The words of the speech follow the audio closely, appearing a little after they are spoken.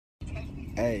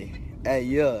Yeah.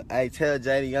 Hey, tell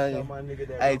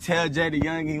JayDaYoungan. Hey, tell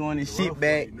JayDaYoungan he want his shit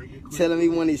back. Tell him he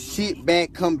want his shit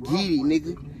back. Come get it,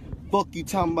 nigga. Fuck you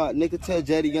talking about, nigga. Tell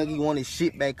JayDaYoungan he want his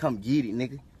shit back. Come get it,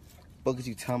 nigga. Fuck is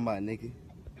you talking about, nigga?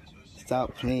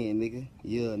 Stop playing, nigga.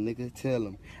 Yeah, nigga. Tell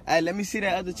him. Hey, let me see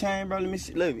that other chain, bro. Let me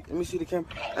see. Let me see the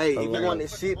camera. Hey, if you want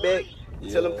his shit back,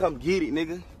 tell him come get it,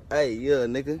 nigga. Hey, yeah,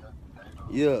 nigga.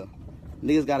 Yeah.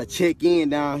 Niggas gotta check in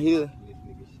down here.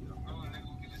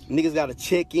 Niggas gotta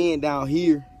check in down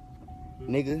here.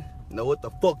 Nigga. Know what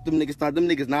the fuck them niggas thought? Them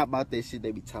niggas not about that shit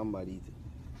they be talking about either.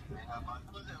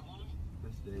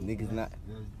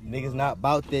 Niggas not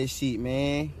about that shit,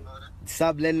 man.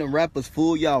 Stop letting them rappers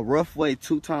fool y'all. Ruff way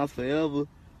 2 times forever.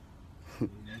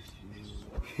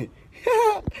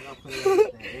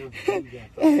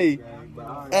 hey,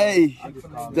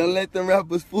 don't let them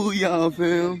rappers fool y'all,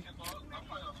 fam.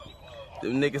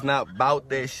 Them niggas not about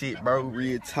that shit, bro.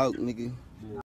 Real talk, nigga.